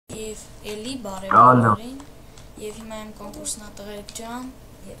Եվ էլի բարևորին, եւ հիմա եմ կոնկուրսնա տղերք ջան,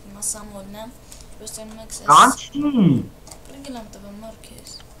 եւ հիմա Սամոլն եմ, ոստանում եք սես։ Կանչի։ Պրգել եմ տվը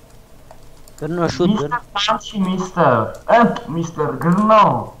մարկես։ Գրնո շուտ գրնո։ Կանչի միստր գրնո։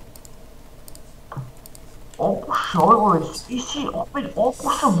 Օպշոյ, իսի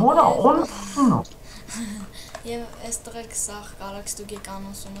օպշը որը օնսունո։ Եվ այս տղերք սաղ կարակ ստուգեք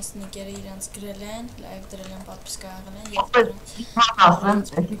անոնսումս նիկերը իրանց գրել են, լայվ դրել են պատպիսկա աղել են և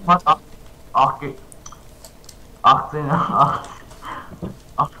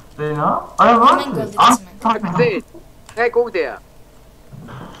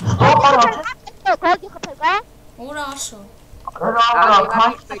Ուրա արշո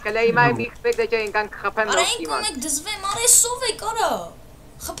Կլեիմայ մի խպեք դեջա ենքան կխպեմ Արա են կոմեք դզվեմ, արա սով եք արա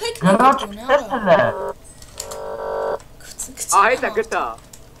Խպեք Գրաչ տեսել է Ահետա գտա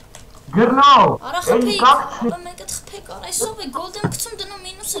Գրնով Արա խպեք, մեկըտ խպեք, արա սով եք գոլդ եմ կցում դնում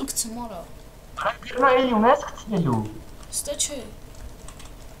մինուս էլ կցում արա Գրնո էլի ունես կցնելու Ստե չէ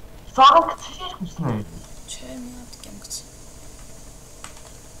Սաղը կցիր երկուսներ Չէ, մի հատիկ եմ կցում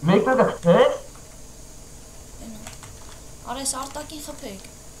Մեկը կցես Արա ես արտակին խպեք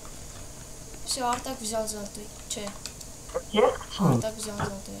Всё, արտակ վիզալ զալտույ, չէ Ես կցում Արտակ վիզալ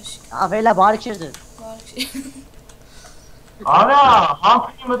զալտույ աշիկ Ավելա բարիք չէր դեր Բարիք չի Արա,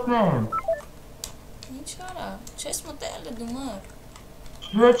 համպրի մտնեմ Ինչ արա, չես մտել է դու մըր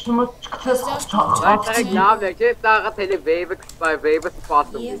Չէ, չկցես Այդ լավ է, չէ, տաղը թելի վեյվը կսպայ, վեյվը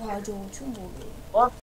սպասում Եվ հաջողություն բոլոր